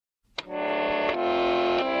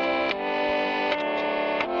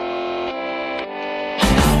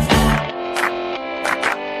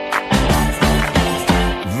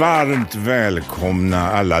Varmt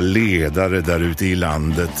välkomna alla ledare där ute i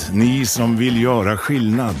landet, ni som vill göra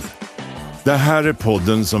skillnad. Det här är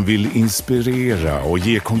podden som vill inspirera och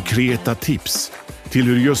ge konkreta tips till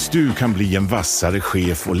hur just du kan bli en vassare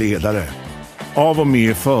chef och ledare. Av och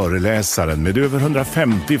med föreläsaren med över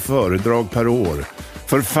 150 föredrag per år,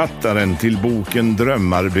 författaren till boken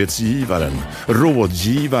Drömarbetsgivaren,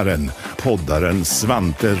 rådgivaren, poddaren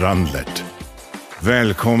Svante Randlert.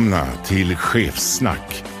 Välkomna till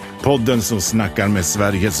Chefssnack, podden som snackar med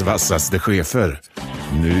Sveriges vassaste chefer.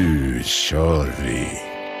 Nu kör vi!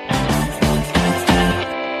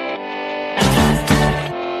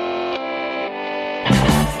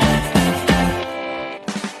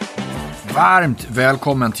 Varmt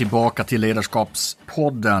välkommen tillbaka till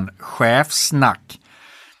ledarskapspodden Chefssnack.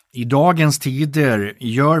 I dagens tider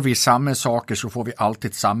gör vi samma saker så får vi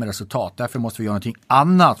alltid samma resultat. Därför måste vi göra någonting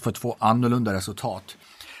annat för att få annorlunda resultat.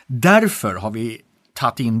 Därför har vi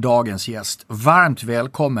tagit in dagens gäst. Varmt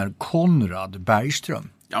välkommen Konrad Bergström.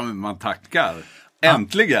 Ja, men man tackar.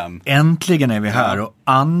 Äntligen! Äntligen är vi här och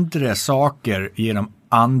andra saker ger dem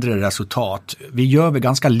andra resultat. Vi gör väl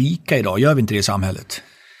ganska lika idag, gör vi inte det i samhället?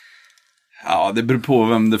 Ja, det beror på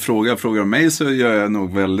vem det frågar. Frågar mig så gör jag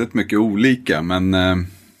nog väldigt mycket olika. Men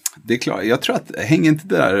det är klart, jag tror att hänger inte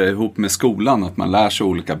det där ihop med skolan. Att man lär sig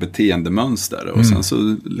olika beteendemönster. Och sen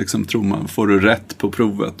så liksom tror man, får du rätt på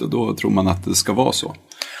provet. Och då tror man att det ska vara så.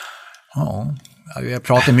 Ja, jag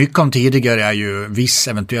pratade mycket om tidigare är ju viss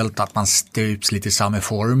eventuellt att man stups lite i samma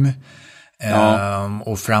form. Ja.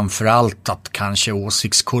 Och framförallt att kanske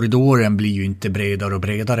åsiktskorridoren blir ju inte bredare och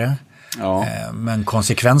bredare. Ja. Men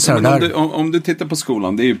konsekvenser där... Om du tittar på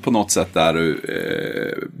skolan, det är ju på något sätt där du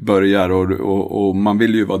börjar och man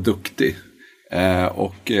vill ju vara duktig.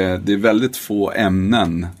 Och det är väldigt få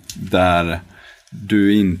ämnen där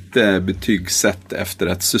du inte betygsätter efter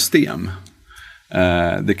ett system.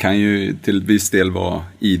 Det kan ju till viss del vara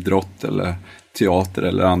idrott eller teater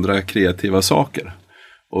eller andra kreativa saker.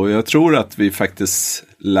 Och jag tror att vi faktiskt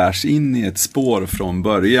lärs in i ett spår från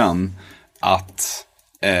början att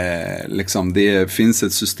liksom det finns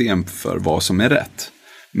ett system för vad som är rätt.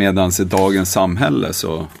 Medan i dagens samhälle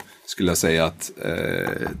så skulle jag säga att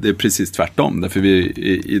det är precis tvärtom. Därför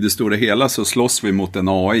i det stora hela så slåss vi mot en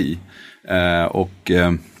AI. Och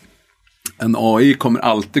en AI kommer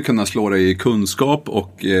alltid kunna slå dig i kunskap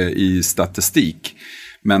och i statistik.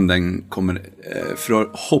 Men den kommer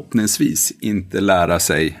förhoppningsvis inte lära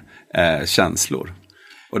sig känslor.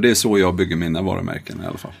 Och det är så jag bygger mina varumärken i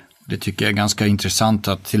alla fall. Det tycker jag är ganska intressant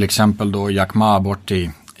att till exempel då Jack Ma bort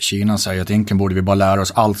i Kina säger att egentligen borde vi bara lära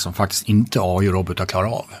oss allt som faktiskt inte AI och robotar klarar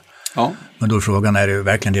av. Ja. Men då är frågan, är det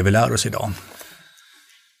verkligen det vi lär oss idag?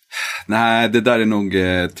 Nej, det där är nog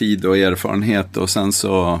tid och erfarenhet och sen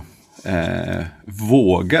så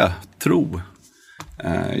våga tro.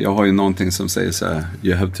 Jag har ju någonting som säger så här,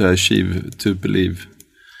 you have to achieve to believe.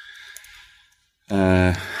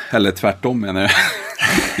 Eller tvärtom menar jag.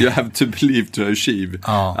 You have to believe to achieve.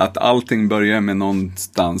 Ja. Att allting börjar med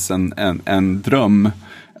någonstans en dröm.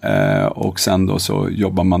 Och sen då så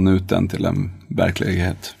jobbar man ut den till en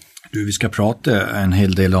verklighet. Du, vi ska prata en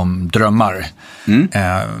hel del om drömmar.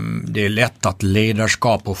 Det är lätt att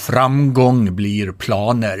ledarskap och framgång blir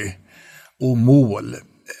planer och mål.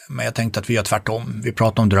 Men jag tänkte att vi gör tvärtom. Vi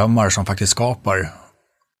pratar om drömmar som faktiskt skapar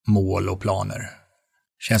mål och planer.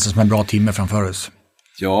 Känns det som en bra timme framför oss?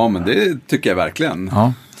 Ja, men det tycker jag verkligen.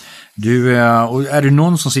 Ja. Du, och är det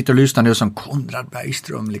någon som sitter och lyssnar nu som Konrad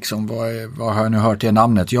Bergström, liksom, vad har jag nu hört det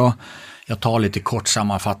namnet? Jag tar lite kort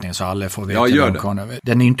sammanfattning så alla får veta. Jag gör det.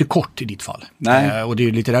 Den är inte kort i ditt fall. Nej. Och det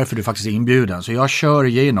är lite därför du faktiskt är inbjuden. Så jag kör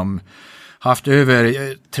igenom, haft över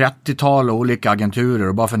 30-tal olika agenturer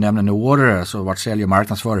och bara för att nämna några så varit sälj- och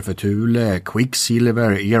marknadsförare för Thule,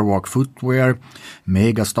 Quicksilver, Airwalk Footwear,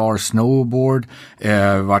 Megastar Snowboard,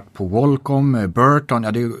 varit på Volcom, Burton,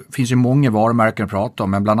 ja det finns ju många varumärken att prata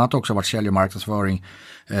om men bland annat också varit sälj- och marknadsföring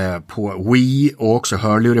på Wii och också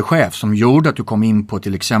hörlurechef som gjorde att du kom in på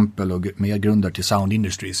till exempel och medgrundare till Sound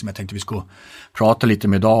Industries som jag tänkte vi skulle prata lite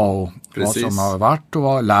med idag och vad som har varit och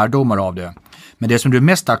vad lärdomar av det. Men det som du är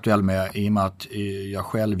mest aktuell med i och med att jag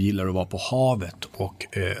själv gillar att vara på havet och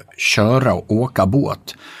köra och åka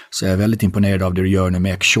båt så är jag väldigt imponerad av det du gör nu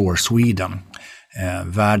med Shore Sweden.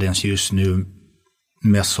 Världens just nu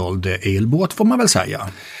mest sålda elbåt får man väl säga.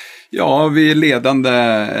 Ja, vi är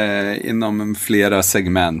ledande inom flera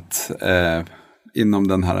segment inom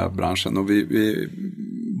den här branschen och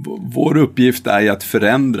vår uppgift är att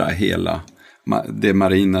förändra hela det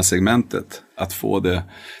marina segmentet. Att få det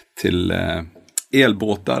till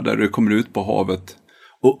elbåtar där du kommer ut på havet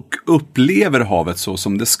och upplever havet så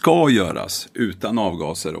som det ska göras utan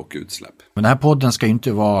avgaser och utsläpp. Men den här podden ska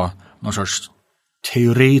inte vara någon sorts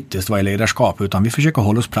teoretiskt vad är ledarskap, utan vi försöker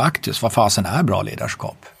hålla oss praktiskt. Vad fasen är bra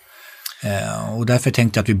ledarskap? Och därför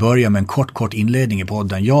tänkte jag att vi börjar med en kort inledning i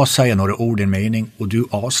podden. Jag säger några ord i en mening och du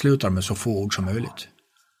avslutar med så få ord som möjligt.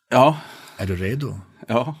 Ja. Är du redo?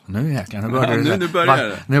 Ja. Nu jäklar, nu börjar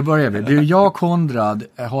det. Nu börjar vi. Du, jag Konrad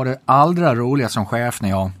har det allra roligast som chef när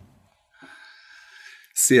jag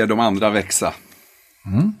ser de andra växa.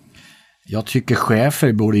 Jag tycker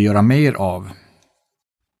chefer borde göra mer av.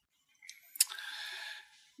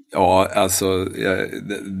 Ja, alltså,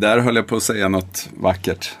 där höll jag på att säga något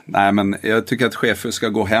vackert. Nej, men jag tycker att chefer ska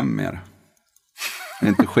gå hem mer.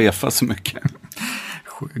 Inte chefa så mycket.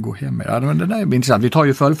 Gå hem mer. Ja, men det där är intressant. Vi tar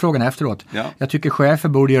ju följdfrågan efteråt. Ja. Jag tycker chefer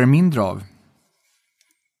borde göra mindre av.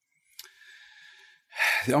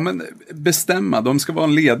 Ja, men bestämma. De ska vara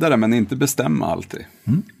en ledare, men inte bestämma alltid.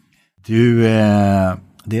 Du,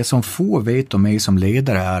 det som få vet om mig som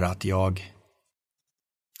ledare är att jag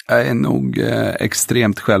är nog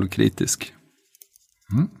extremt självkritisk.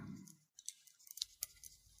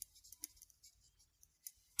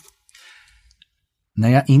 När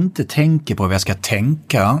jag inte tänker på vad jag ska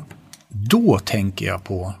tänka, då tänker jag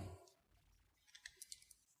på...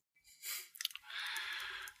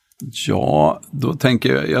 Ja, då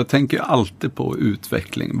tänker jag tänker alltid på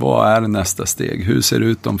utveckling. Vad är nästa steg? Hur ser det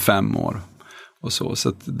ut om 5 år? Och så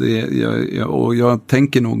att jag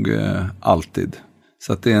tänker nog alltid.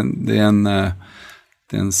 Så att det är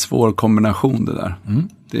en svår kombination det där.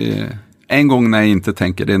 Det är, en gång när jag inte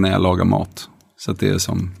tänker, det är när jag lagar mat. Så att det är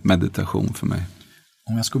som meditation för mig.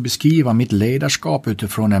 Om jag skulle beskriva mitt ledarskap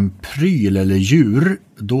utifrån en pryl eller djur,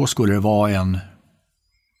 då skulle det vara en...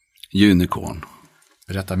 Unicorn.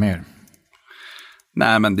 Berätta mer.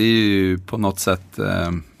 Nej, men det är ju på något sätt...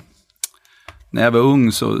 när jag var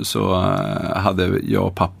ung så hade jag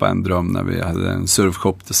och pappa en dröm när vi hade en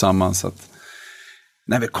surfshop tillsammans. Att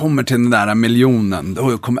när vi kommer till den där miljonen,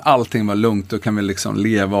 då kommer allting vara lugnt. Då kan vi liksom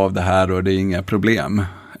leva av det här och det är inga problem.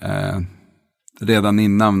 Redan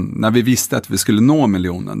innan, när vi visste att vi skulle nå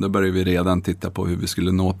miljonen, då började vi redan titta på hur vi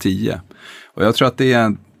skulle nå 10. Och jag tror att det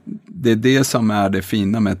är det som är det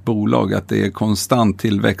fina med ett bolag, att det är konstant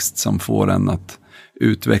tillväxt som får en att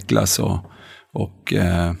utvecklas och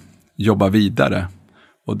jobba vidare.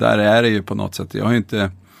 Och där är det ju på något sätt, jag har ju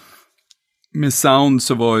inte, med Sound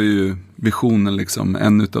så var ju visionen liksom,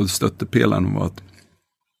 en utav stöttepelarna var att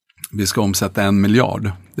vi ska omsätta 1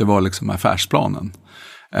 miljard. Det var liksom affärsplanen.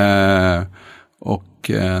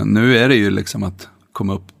 Och nu är det ju liksom att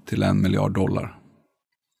komma upp till $1 miljard.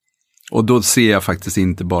 Och då ser jag faktiskt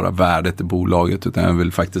inte bara värdet i bolaget, utan jag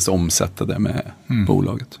vill faktiskt omsätta det med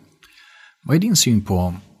bolaget. Vad är din syn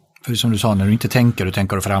på, för som du sa, när du inte tänker, du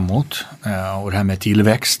tänker framåt, och det här med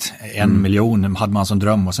tillväxt, 1 miljon hade man som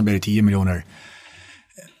dröm och sen blir det 10 miljoner.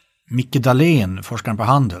 Micke Dahlén, forskaren på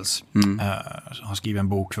Handels, har skrivit en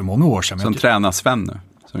bok för många år sedan. Som tränar Sven nu,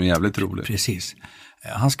 som är jävligt rolig. Precis.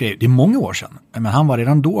 Han skrev, det är många år sedan, men han var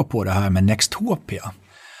redan då på det här med Nextopia.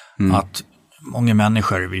 Att många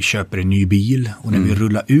människor, vi köper en ny bil och när vi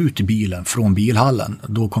rullar ut bilen från bilhallen,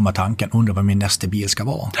 då kommer tanken, undrar vad min nästa bil ska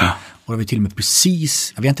vara. Ja. Och vi till och med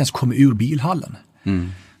precis, vi har inte ens kommit ur bilhallen.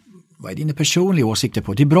 Vad är dina personliga åsikter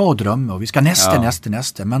på? Det är bra att drömma och vi ska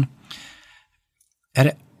nästa, men är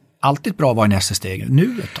det alltid bra att vara i nästa steg?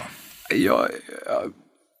 Nu då?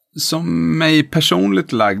 Som mig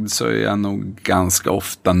personligt lagd så är jag nog ganska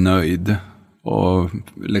ofta nöjd och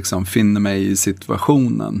liksom finner mig i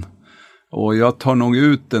situationen. Och jag tar nog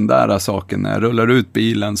ut den där saken, när jag rullar ut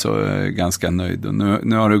bilen så är jag ganska nöjd. Och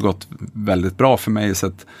nu har det gått väldigt bra för mig, så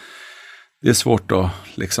att det är svårt att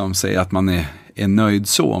liksom säga att man är nöjd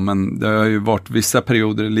så. Men det har ju varit vissa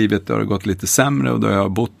perioder i livet där det har gått lite sämre, och då har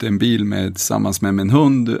jag bott i en bil tillsammans med min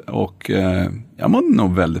hund, och jag mådde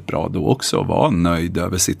nog väldigt bra då också och var nöjd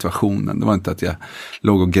över situationen. Det var inte att jag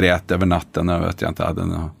låg och grät över natten över att jag inte hade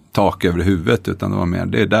något tak över huvudet, utan det var mer,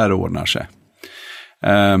 det där ordnar sig.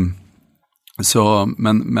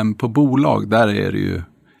 Men på bolag, där är det ju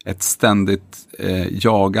ett ständigt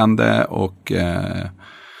jagande, och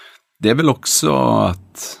det är väl också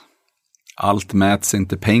att allt mäts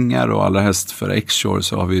inte pengar, och allra helst för X-Shore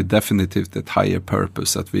så har vi definitivt ett higher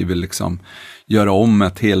purpose, att vi vill liksom göra om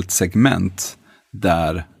ett helt segment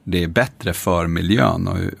där det är bättre för miljön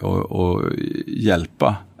och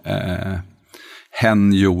hjälpa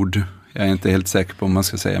hänjord. Jag är inte helt säker på om man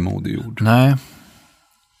ska säga moderjord. Nej.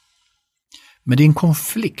 Men det är en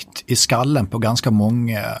konflikt i skallen på ganska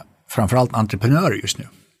många, framförallt entreprenörer just nu.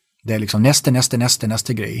 Det är liksom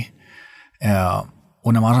nästa grej.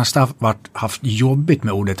 Och när man har haft jobbigt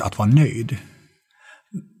med ordet att vara nöjd,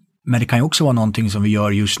 Men det kan ju också vara någonting som vi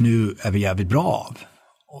gör just nu är vi jävligt bra av.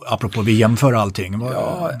 Apropå vi jämför allting.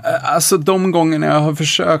 Ja, alltså de gångerna jag har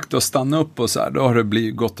försökt att stanna upp och så här, då har det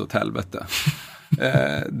blivit gott åt helvete.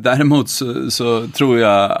 Däremot så tror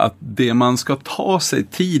jag att det man ska ta sig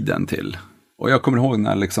tiden till, och jag kommer ihåg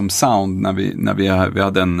när liksom Sound, när vi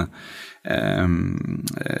hade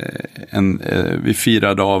vi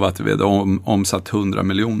firade av att vi hade omsatt 100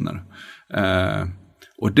 miljoner.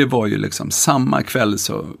 Och det var ju liksom samma kväll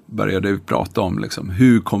så började vi prata om liksom,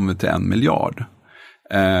 hur kommer vi till 1 miljard?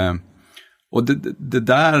 Och det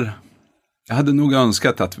där, jag hade nog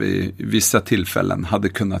önskat att vi i vissa tillfällen hade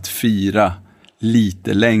kunnat fira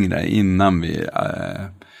lite längre innan vi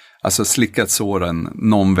alltså slickat såren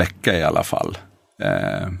någon vecka i alla fall,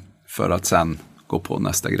 för att sen gå på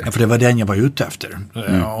nästa grej. Ja, för det var den jag var ute efter.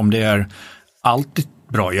 Om det är alltid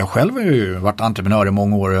bra. Jag själv har ju varit entreprenör i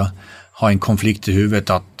många år och har en konflikt i huvudet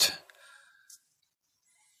att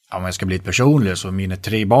om jag ska bli ett personlig så mina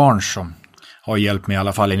 3 barn som har hjälpt mig i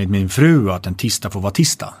alla fall enligt min fru att en tisdag får vara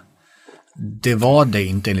tisdag. Det var det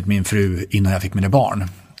inte enligt min fru innan jag fick mina barn.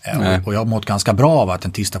 Och jag har mått ganska bra av att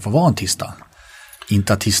en tisdag får vara en tisdag.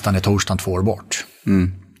 Inte att tisdagen är torsdagen 2 år bort.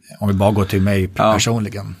 Om vi bara går till mig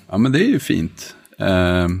personligen. Ja, men det är ju fint.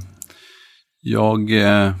 Jag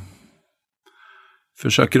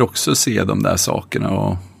försöker också se de där sakerna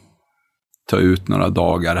och ta ut några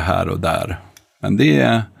dagar här och där. Men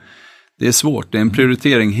det är svårt. Det är en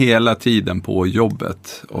prioritering hela tiden på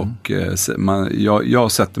jobbet. Och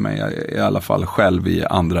jag sätter mig i alla fall själv i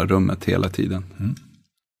andra rummet hela tiden.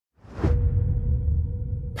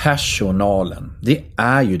 Personalen, det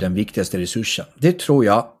är ju den viktigaste resursen. Det tror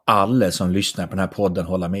jag alla som lyssnar på den här podden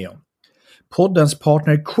håller med om. Poddens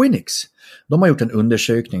partner Quinix, de har gjort en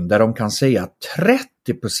undersökning där de kan säga att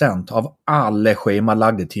 30% av alla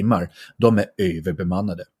schemalagda timmar, de är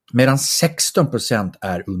överbemannade. Medan 16%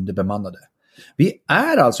 är underbemannade. Vi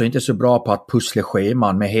är alltså inte så bra på att pussla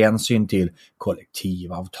scheman med hänsyn till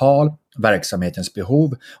kollektivavtal, verksamhetens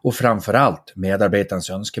behov och framförallt medarbetarens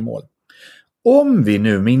önskemål. Om vi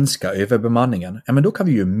nu minskar överbemanningen, ja, men då kan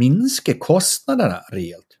vi ju minska kostnaderna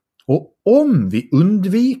rejält. Och om vi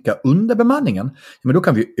undviker underbemanningen, ja, men då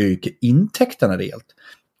kan vi öka intäkterna rejält.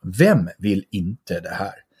 Vem vill inte det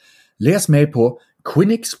här? Läs mer på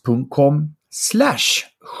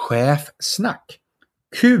quinix.com/chefsnack.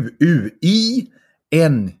 QUINYX.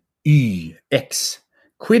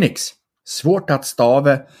 Quinix. Svårt att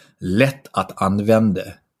stava, lätt att använda.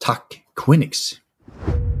 Tack Quinix.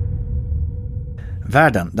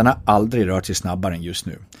 Världen, den har aldrig rört sig snabbare än just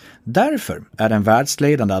nu. Därför är den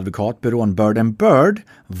världsledande advokatbyrån Bird & Bird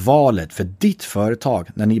valet för ditt företag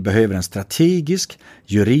när ni behöver en strategisk,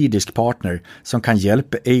 juridisk partner som kan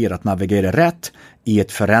hjälpa er att navigera rätt i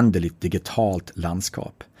ett föränderligt digitalt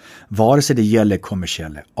landskap. Vare sig det gäller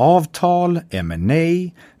kommersiella avtal,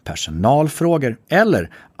 M&A, personalfrågor eller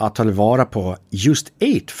att ta vara på just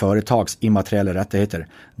ert företags immateriella rättigheter,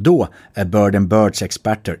 då är Bird & Birds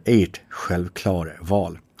experter ert självklara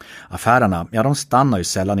val. Affärerna, ja, de stannar ju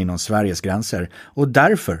sällan inom Sveriges gränser och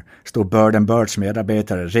därför står Bird & Birds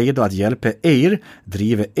medarbetare redo att hjälpa er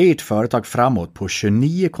driva ert företag framåt på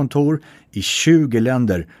 29 kontor i 20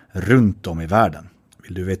 länder runt om i världen.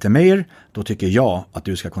 Vill du veta mer? Då tycker jag att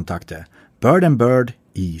du ska kontakta Bird & Bird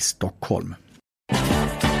i Stockholm.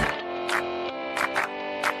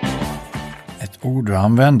 Ett ord du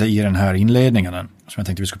använde i den här inledningen som jag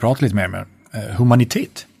tänkte vi skulle prata lite mer med.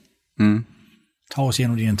 Humanitet. Ta oss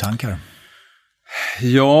igenom dina tankar.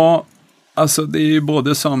 Ja, alltså det är ju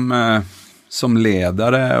både som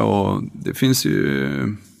ledare och det finns ju...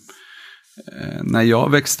 När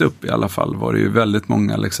jag växte upp i alla fall var det ju väldigt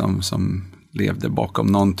många liksom som levde bakom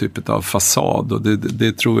någon typ av fasad och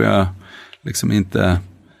det tror jag liksom inte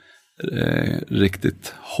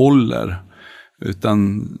riktigt håller.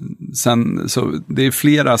 Utan sen, så det är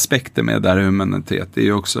flera aspekter med där humanitet. Det är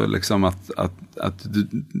ju också liksom att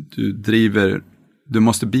du driver, du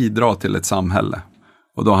måste bidra till ett samhälle.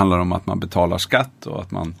 Och då handlar det om att man betalar skatt och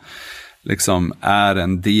att man liksom är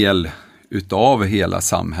en del utav hela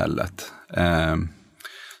samhället.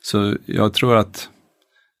 Så jag tror att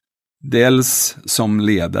dels som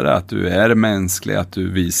ledare att du är mänsklig, att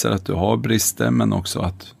du visar att du har brister, men också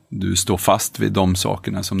att du står fast vid de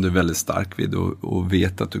sakerna som du är väldigt stark vid och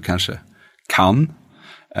vet att du kanske kan.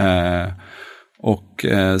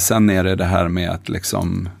 Sen är det här med att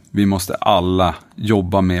liksom, vi måste alla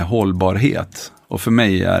jobba med hållbarhet. Och för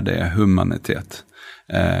mig är det humanitet.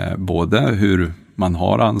 Både hur man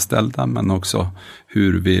har anställda men också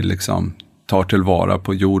hur vi liksom tar tillvara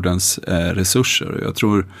på jordens resurser. Jag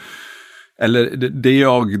tror, eller det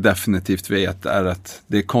jag definitivt vet är att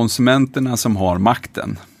det är konsumenterna som har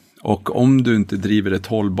makten. Och om du inte driver ett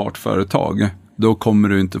hållbart företag, då kommer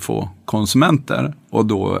du inte få konsumenter. Och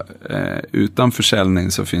då utan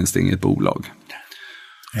försäljning så finns det inget bolag.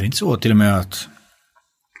 Är det inte så till och med att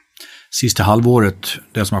sista halvåret,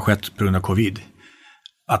 det som har skett på grund av covid,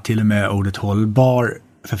 att till och med ordet hållbar,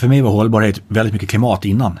 för mig var hållbarhet väldigt mycket klimat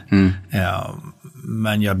innan.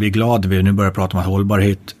 Men jag blir glad när vi nu börjar prata om att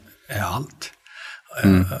hållbarhet är allt.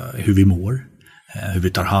 Hur vi mår, hur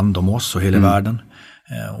vi tar hand om oss och hela världen.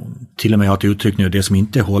 Till och med har ett uttryck nu, det som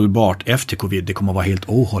inte är hållbart efter covid, det kommer att vara helt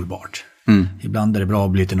ohållbart. Ibland är det bra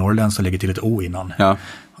att bli lite norrländsk och lägga till ett o innan. Ja.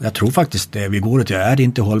 Jag tror faktiskt det, vi går till, är det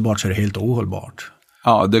inte hållbart så är det helt ohållbart.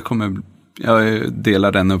 Ja, jag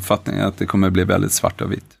delar den uppfattningen att det kommer bli väldigt svart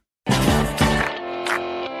och vitt.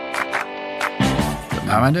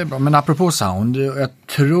 Ja, men det är bra. Men apropå sound, jag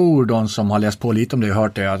tror de som har läst på lite om det har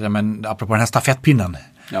hört det, att, men apropå den här stafettpinnen,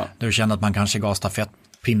 du känner att man kanske gav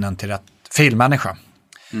stafettpinnen till fel människa.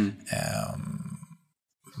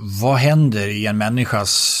 Vad händer i en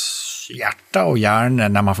människas hjärta och hjärna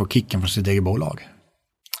när man får kicken från sitt eget bolag?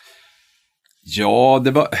 Ja,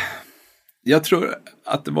 jag tror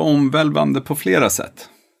att det var omvälvande på flera sätt.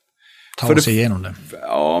 Ta oss igenom det.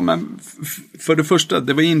 Ja, men för det första,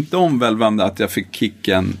 det var inte omvälvande att jag fick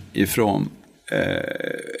kicken ifrån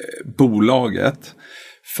bolaget.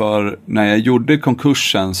 För när jag gjorde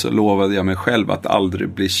konkursen så lovade jag mig själv att aldrig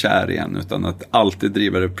bli kär igen, utan att alltid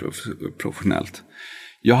driva det professionellt.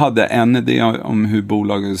 Jag hade en idé om hur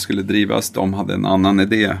bolaget skulle drivas, de hade en annan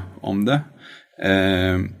idé om det.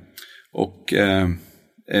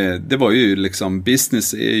 Det var ju liksom,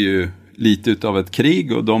 business är ju lite utav ett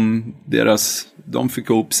krig och de fick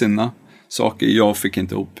ihop sina saker, jag fick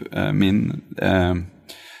inte ihop min.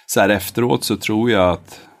 Så här efteråt så tror jag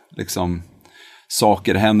att liksom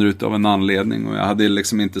saker händer utav en anledning, och jag hade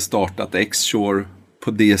liksom inte startat X-Shore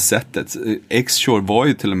på det sättet. X-Shore var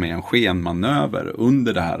ju till och med en skenmanöver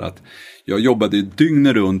under det här, att jag jobbade ju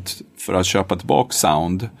dygnet runt för att köpa tillbaka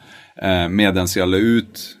sound, medan jag la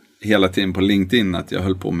ut hela tiden på LinkedIn att jag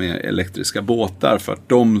höll på med elektriska båtar för att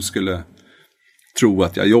de skulle tro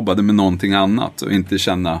att jag jobbade med någonting annat och inte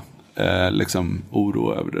känna liksom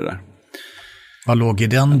oro över det där. Vad låg i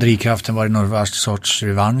den drivkraften? Var det någon sorts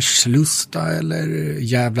revanschlusta eller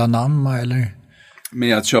jävla namma eller?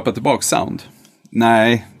 Med att köpa tillbaka sound?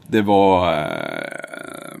 Nej, det var...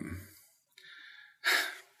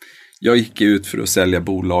 jag gick ut för att sälja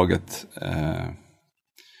bolaget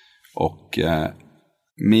och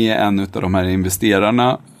med en av de här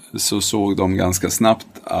investerarna så såg de ganska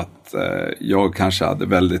snabbt att jag kanske hade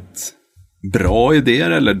väldigt bra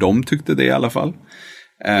idéer, eller de tyckte det i alla fall.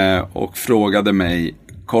 Och frågade mig,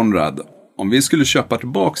 Konrad, om vi skulle köpa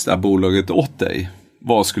tillbaka det här bolaget åt dig,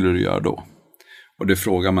 vad skulle du göra då? Och det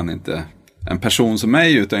frågar man inte en person som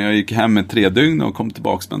mig, utan jag gick hem med 3 dygn och kom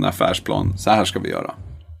tillbaka med en affärsplan. Så här ska vi göra.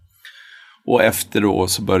 Och efter då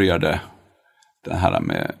så började det här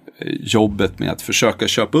med jobbet med att försöka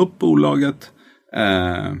köpa upp bolaget.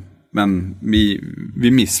 Men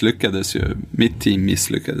vi misslyckades ju. Mitt team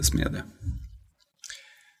misslyckades med det.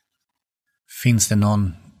 Finns det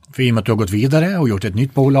någon, för i och med att du har gått vidare och gjort ett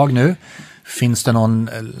nytt bolag nu, finns det någon,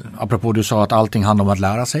 apropå du sa att allting handlar om att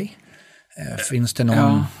lära sig, finns det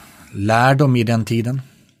någon lärdom i den tiden?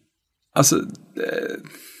 Alltså,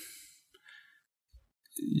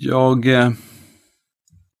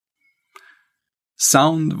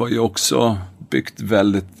 Sound var ju också byggt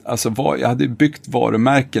väldigt, alltså jag hade byggt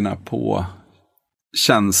varumärkena på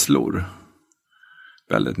känslor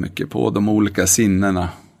väldigt mycket, på de olika sinnena.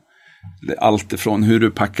 Allt ifrån hur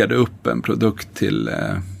du packade upp en produkt till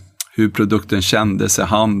hur produkten kändes i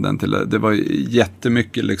handen. Det var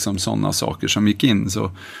jättemycket liksom sådana saker som gick in.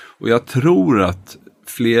 Och jag tror att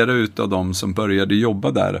flera utav dem som började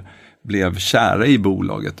jobba där blev kära i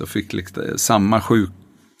bolaget och fick liksom samma sjukdom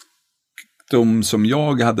som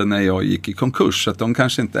jag hade när jag gick i konkurs. Att de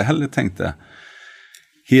kanske inte heller tänkte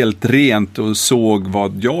helt rent och såg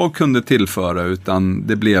vad jag kunde tillföra, utan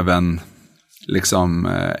det blev en liksom,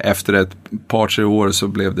 efter ett par 3 år så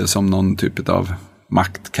blev det som någon typ av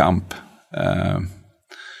maktkamp.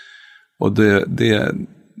 Och det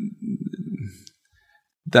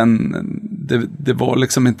var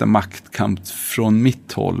liksom inte maktkamp från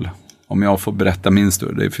mitt håll, om jag får berätta min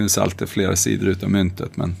story. Det finns alltid flera sidor utav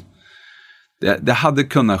myntet, men det hade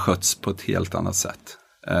kunnat skötts på ett helt annat sätt.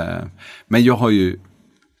 Men jag har ju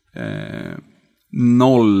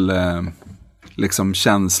noll liksom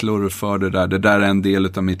känslor för det där. Det där är en del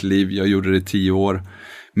av mitt liv. Jag gjorde det i 10 år.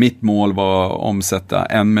 Mitt mål var att omsätta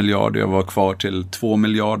 1 miljard. Jag var kvar till 2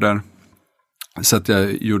 miljarder. Så att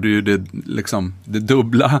jag gjorde ju det, liksom, det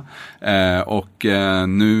dubbla. Och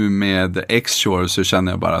nu med X-Shore så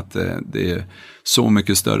känner jag bara att det är så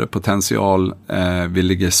mycket större potential. Vi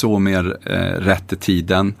ligger så mer rätt i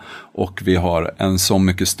tiden. Och vi har en så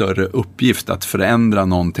mycket större uppgift att förändra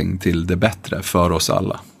någonting till det bättre för oss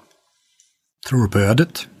alla. Tror du på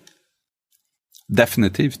ödet?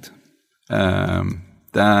 Definitivt.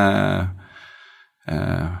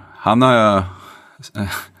 Han har jag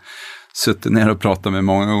suttit ner och pratat med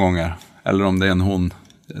många gånger. Eller om det är en hon.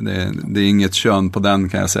 Det är inget kön på den,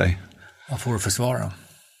 kan jag säga. Vad får du försvara?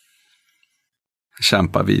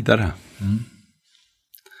 Kämpa vidare.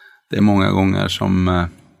 Det är många gånger som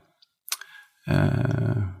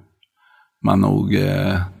man nog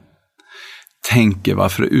tänker,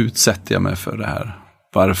 varför utsätter jag mig för det här?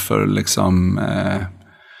 Varför liksom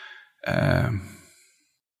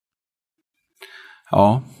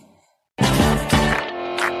ja.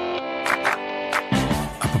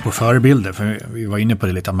 Apropå förebilder, för vi var inne på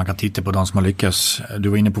det lite, att man kan titta på de som har lyckats. Du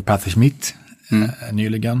var inne på Patti Smith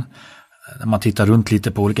nyligen. När man tittar runt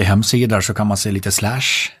lite på olika hemsidor så kan man se lite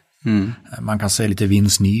Slash. Man kan se lite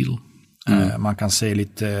Vince Neil. Man kan se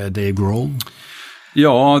lite Dave Grohl.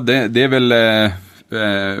 Ja, det är väl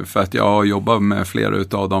för att jag jobbar med flera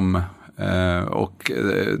utav dem. Och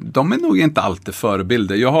de är nog inte alltid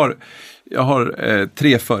förebilder. Jag har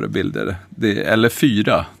 3 förebilder, eller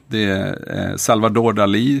 4. Det är Salvador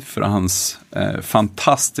Dalí för hans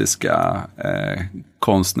fantastiska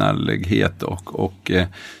konstnärlighet och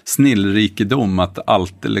snillrikedom, att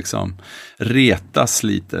alltid liksom retas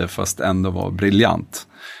lite fast ändå vara briljant.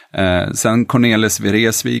 Sen Cornelis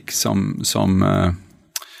Vreeswijk som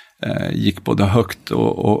gick både högt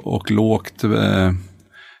och lågt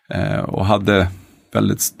och hade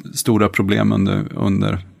väldigt stora problem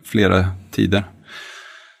under flera tider.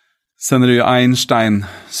 Sen är det ju Einstein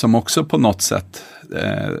som också på något sätt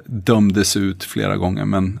dömdes ut flera gånger.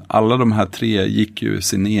 Men alla de här 3 gick ju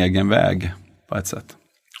sin egen väg på ett sätt.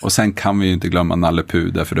 Och sen kan vi ju inte glömma Nalle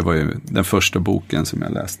Puh, för det var ju den första boken som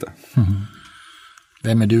jag läste.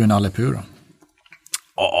 Vem är du, Nalle Puh då?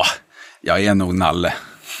 Ja, jag är nog Nalle.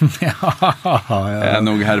 Jag är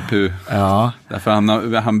nog herr Puh. Ja. Därför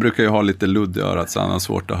han brukar ju ha lite ludd i örat, så han har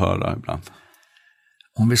svårt att höra ibland.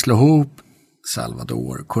 Om vi slår ihop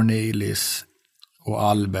Salvador, Cornelis och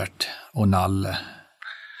Albert och Nalle,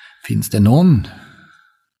 finns det någon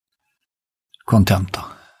kontenta?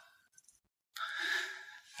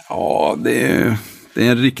 Ja, det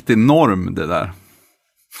är en riktig norm det där.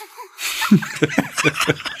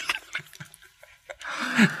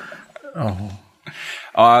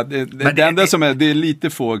 Ja, det enda som är, det är lite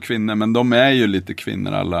få kvinnor, men de är ju lite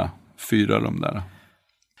kvinnor alla 4 de där.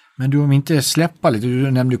 Men du, om vi inte släppa lite,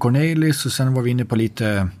 du nämnde Cornelis och sen var vi inne på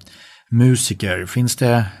lite musiker. Finns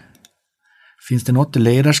det något i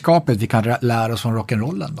ledarskapet vi kan lära oss från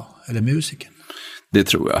rock'n'rollen då? Eller musiken? Det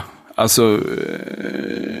tror jag. Alltså,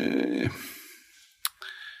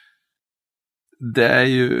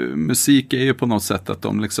 musik är ju på något sätt att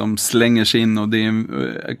de liksom slänger sig in, och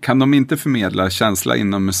kan de inte förmedla känsla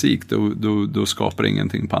inom musik, då skapar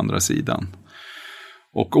ingenting på andra sidan.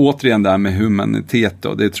 Och återigen där med humanitet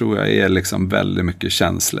då, det tror jag är liksom väldigt mycket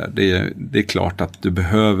känslor. Det är klart att du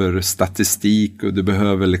behöver statistik och du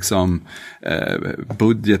behöver liksom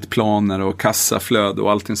budgetplaner och kassaflöde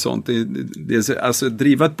och allting sånt. Alltså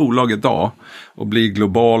driva ett bolag idag och bli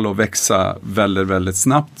global och växa väldigt, väldigt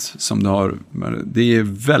snabbt som du har, det är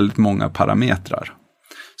väldigt många parametrar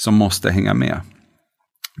som måste hänga med.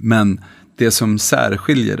 Men det som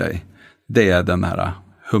särskiljer dig, det är den här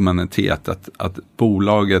humanitet, att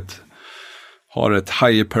bolaget har ett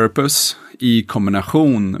higher purpose i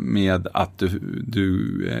kombination med att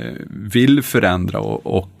du vill förändra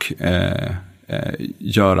och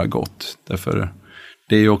göra gott. Därför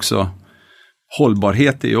det är ju också,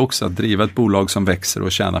 hållbarhet är ju också att driva ett bolag som växer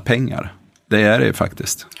och tjänar pengar. Det är det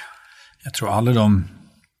faktiskt. Jag tror alla de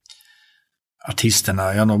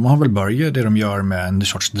artisterna, de har väl börjat det de gör med en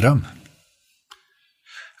sorts dröm.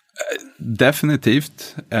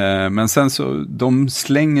 Definitivt, men sen så de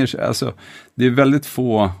slänger sig, alltså det är väldigt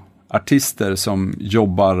få artister som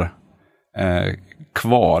jobbar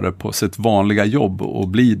kvar på sitt vanliga jobb och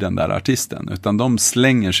blir den där artisten, utan de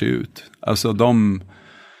slänger sig ut, alltså de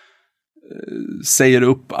säger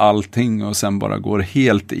upp allting och sen bara går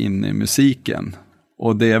helt in i musiken,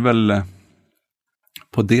 och det är väl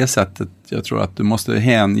på det sättet jag tror att du måste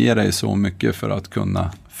hänge dig så mycket för att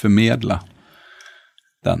kunna förmedla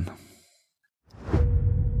den.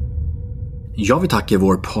 Jag vill tacka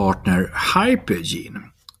vår partner Hypergene.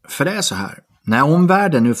 För det är så här, När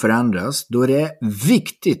omvärlden nu förändras, då är det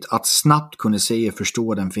viktigt att snabbt kunna se och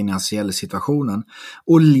förstå den finansiella situationen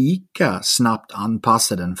och lika snabbt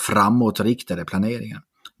anpassa den framåtriktade planeringen.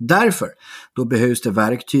 Därför då behövs det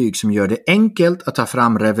verktyg som gör det enkelt att ta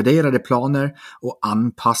fram reviderade planer och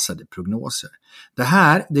anpassade prognoser.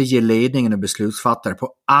 Det ger ledningen och beslutsfattare på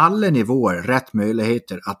alla nivåer rätt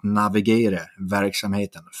möjligheter att navigera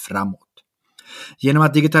verksamheten framåt. Genom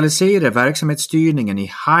att digitalisera verksamhetsstyrningen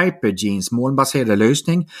i Hypergenes molnbaserade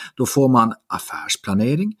lösning, då får man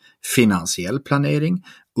affärsplanering, finansiell planering,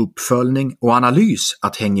 uppföljning och analys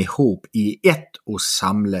att hänga ihop i ett och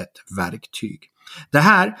samlat verktyg.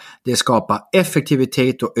 Det skapar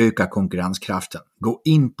effektivitet och ökar konkurrenskraften. Gå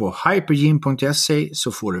in på hypergene.se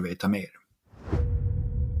så får du veta mer.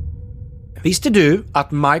 Visste du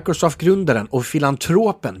att Microsoft-grundaren och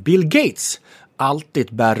filantropen Bill Gates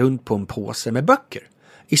alltid bär runt på en påse med böcker?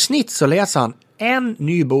 I snitt så läser han en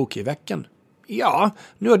ny bok i veckan. Ja,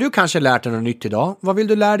 nu har du kanske lärt dig något nytt idag. Vad vill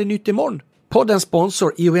du lära dig nytt imorgon? Poddens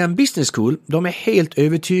sponsor IOM Business School, de är helt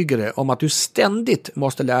övertygade om att du ständigt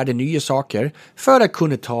måste lära dig nya saker för att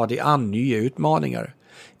kunna ta dig an nya utmaningar.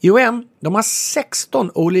 IOM, de har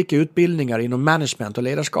 16 olika utbildningar inom management och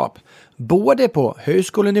ledarskap, både på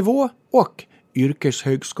högskolenivå och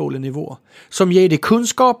yrkeshögskolenivå, som ger dig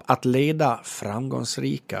kunskap att leda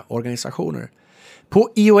framgångsrika organisationer. På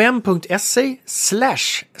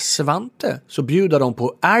iom.se/Svante så bjuder de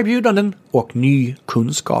på erbjudanden och ny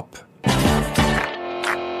kunskap.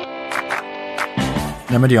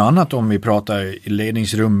 Nej, men det är annat om vi pratar i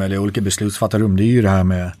ledningsrum eller olika beslutsfattarrum. Det är ju det här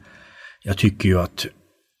med, jag tycker ju att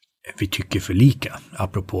vi tycker för lika,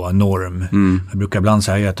 apropå norm. Jag brukar ibland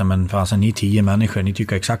säga att men, alltså, ni är 10 människor, ni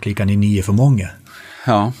tycker exakt lika, ni är 9 för många.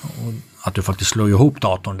 Ja. Och att du faktiskt slår ihop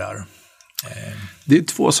datorn där. Det är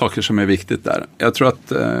 2 saker som är viktigt där. Jag tror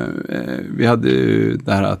att vi hade ju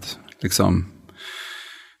det här att liksom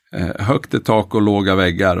högt i tak och låga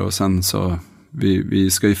väggar, och sen så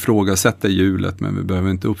vi ska ifrågasätta hjulet, men vi behöver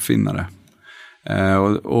inte uppfinna det.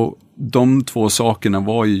 Och de 2 sakerna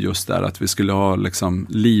var ju just där att vi skulle ha liksom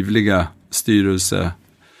livliga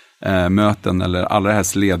styrelsemöten eller allra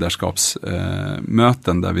helst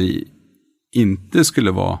ledarskapsmöten där vi inte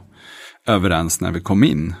skulle vara överens när vi kom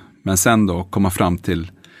in, men sen då komma fram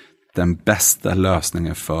till den bästa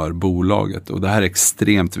lösningen för bolaget. Och det här är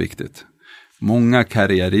extremt viktigt. Många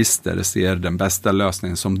karriärister ser den bästa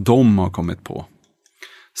lösningen som de har kommit på.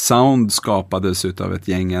 Sound skapades av ett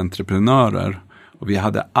gäng entreprenörer, och vi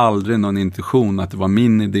hade aldrig någon intention att det var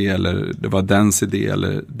min idé eller det var dens idé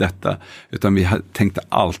eller detta, utan vi tänkte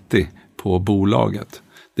alltid på bolaget.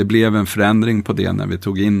 Det blev en förändring på det när vi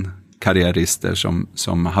tog in karriärister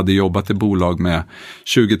som hade jobbat i bolag med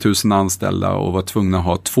 20 000 anställda och var tvungna att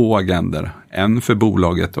ha 2 agender. En för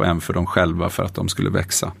bolaget och en för dem själva för att de skulle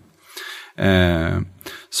växa.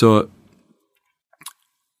 Så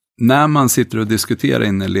när man sitter och diskuterar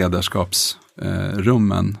inne i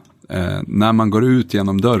ledarskapsrummen, när man går ut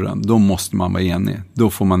genom dörren, då måste man vara enig. Då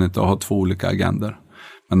får man inte ha 2 olika agender.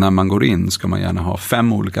 Men när man går in ska man gärna ha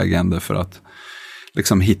 5 olika agender för att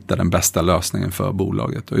liksom hitta den bästa lösningen för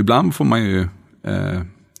bolaget. Och ibland får man ju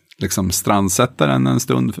liksom strandsätta den en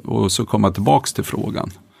stund och så komma tillbaks till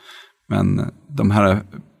frågan. Men de här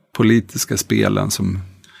politiska spelen som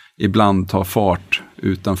ibland tar fart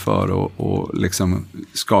utanför och liksom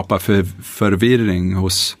skapar förvirring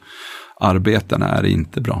hos arbetarna är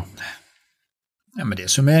inte bra. Ja, men det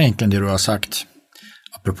som är egentligen det du har sagt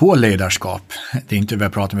apropå ledarskap, det är inte vad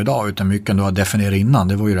jag pratar om idag, utan mycket du har definierat innan,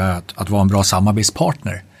 det var ju det här att vara en bra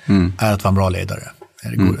samarbetspartner är att vara en bra ledare.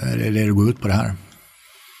 Är det går ut på det här?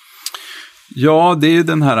 Ja, det är ju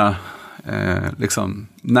den här liksom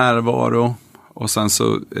närvaro och sen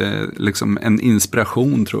så liksom en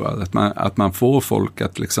inspiration, tror jag, att man får folk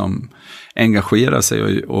att liksom engagera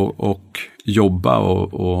sig och jobba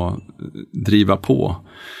och driva på,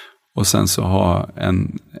 och sen så ha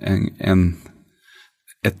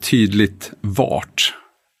ett tydligt vart,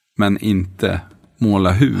 men inte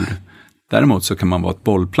måla hur. Däremot så kan man vara ett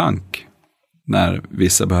bollplank när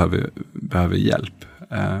vissa behöver hjälp.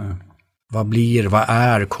 Vad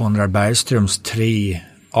är Konrad Bergströms 3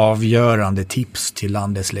 avgörande tips till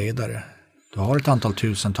landets ledare? Du har ett antal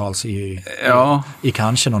tusentals i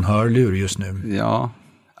kanske någon hörlur just nu. Ja,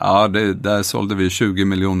 där sålde vi 20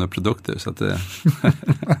 miljoner produkter. Så att det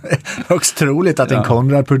högst troligt att en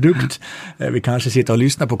Konrad-produkt, vi kanske sitter och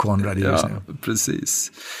lyssnar på Konrad just nu. Ja,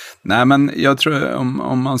 precis. Nej, men jag tror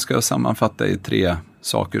om man ska sammanfatta i 3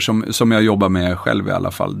 saker som jag jobbar med själv i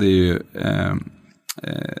alla fall. Det är ju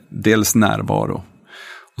dels närvaro,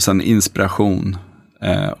 och sen inspiration,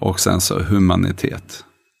 och sen så humanitet.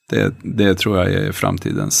 Det tror jag är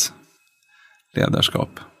framtidens ledarskap.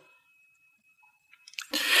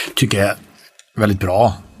 Tycker jag är väldigt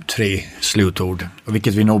bra 3 slutord, och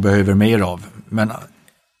vilket vi nog behöver mer av. Men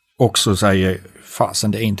också säger,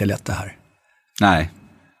 fasen, det är inte lätt det här. Nej.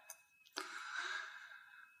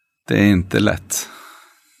 Det är inte lätt.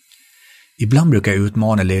 Ibland brukar jag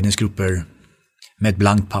utmana ledningsgrupper med ett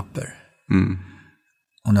blankt papper.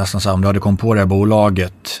 Och nästan så, om du hade kommit på det här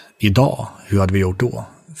bolaget idag, hur hade vi gjort då?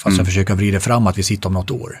 Fast jag försöker vrida fram att vi sitter om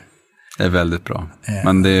något år. Det är väldigt bra.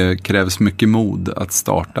 Men det krävs mycket mod att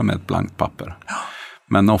starta med ett blankt papper. Ja.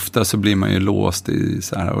 Men ofta så blir man ju låst i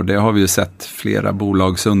så här, och det har vi ju sett flera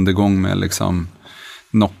bolags undergång med liksom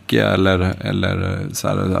Nokia eller så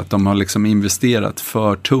här, att de har liksom investerat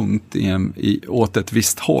för tungt åt ett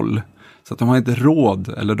visst håll. Så att de har inte råd,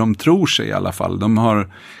 eller de tror sig i alla fall. De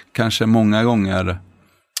har kanske många gånger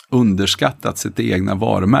underskattat sitt egna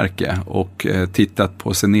varumärke och tittat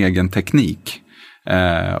på sin egen teknik.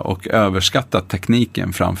 Och överskattat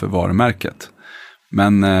tekniken framför varumärket.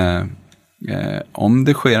 Men om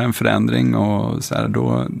det sker en förändring och så här,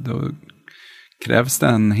 då krävs det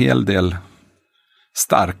en hel del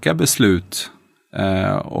starka beslut.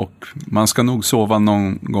 Och man ska nog sova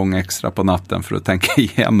någon gång extra på natten för att tänka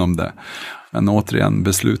igenom det. Men återigen,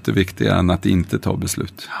 beslut är viktigare än att inte ta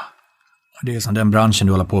beslut. Det är som den branschen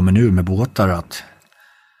du håller på med nu med båtar, att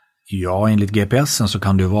ja, enligt GPSen så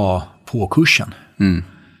kan du vara på kursen.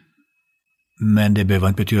 Men det behöver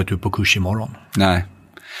inte betyda att du är på kurs imorgon. Nej.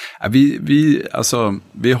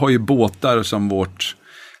 Vi har ju båtar som vårt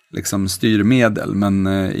liksom styrmedel, men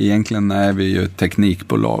egentligen är vi ju ett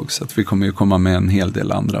teknikbolag, så att vi kommer ju komma med en hel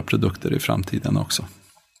del andra produkter i framtiden också.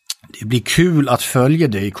 Det blir kul att följa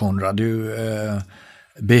dig, Konrad. Du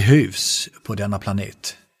behövs på denna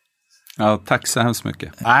planet. Ja, tack så hemskt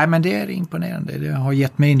mycket. Nej, men det är imponerande. Det har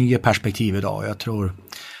gett mig nya perspektiv idag. Jag tror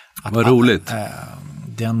att vad roligt.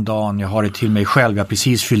 Den dagen jag har det till mig själv, jag har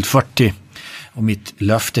precis fyllt 40, och mitt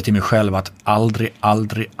löfte till mig själv att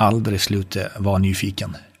aldrig sluta vara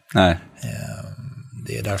nyfiken. Nej.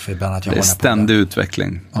 Det är därför bland annat jag det är ständig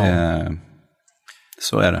utveckling. Ja.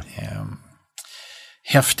 Så är det.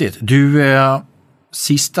 Häftigt. Du,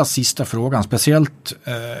 sista frågan. Speciellt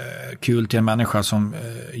kul till en människa som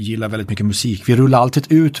gillar väldigt mycket musik. Vi rullar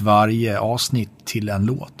alltid ut varje avsnitt till en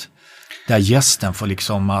låt. Där gästen får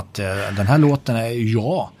liksom att den här låten är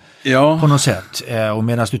ja. På något sätt. Och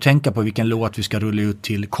medan du tänker på vilken låt vi ska rulla ut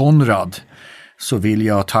till Konrad, så vill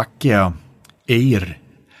jag tacka er.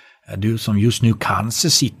 Du som just nu kanske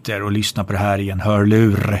sitter och lyssnar på det här i en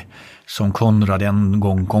hörlur som Konrad en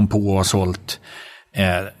gång kom på och sålt.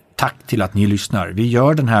 Tack till att ni lyssnar. Vi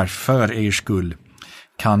gör den här för er skull.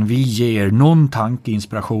 Kan vi ge er någon tanke,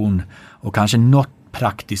 inspiration och kanske något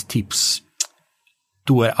praktiskt tips,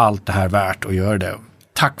 då är allt det här värt att göra det.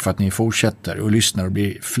 Tack för att ni fortsätter och lyssnar och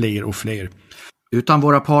blir fler och fler. Utan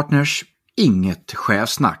våra partners, inget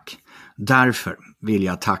chefsnack. Därför vill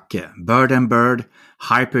jag tacka Bird & Bird,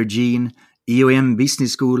 Hypergene, EOM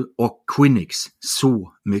Business School och Quinix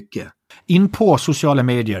så mycket. In på sociala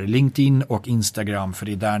medier, LinkedIn och Instagram, för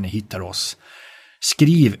det är där ni hittar oss.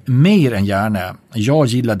 Skriv mer än gärna. Jag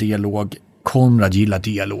gillar dialog, Konrad gillar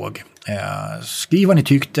dialog. Skriv vad ni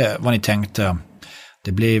tyckte, vad ni tänkte.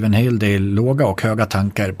 Det blev en hel del låga och höga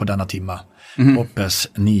tankar på denna timma. Hoppas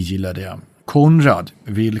ni gillar det. Konrad,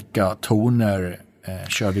 vilka toner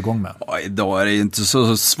kör vi igång med? Idag är det inte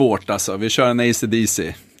så svårt alltså. Vi kör en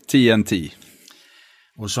AC/DC, TNT.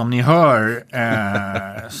 Och som ni hör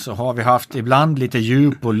så har vi haft ibland lite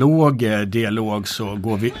djup och låg dialog, så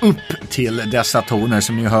går vi upp till dessa toner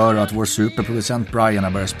som ni hör att vår superproducent Brian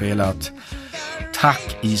har börjat spela. Att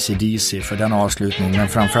tack AC/DC för den avslutningen, men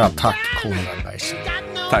framförallt tack Konrad Bergström.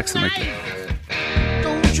 Tack så mycket.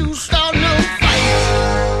 Don't you start no fight,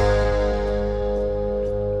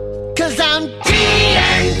 'cause I'm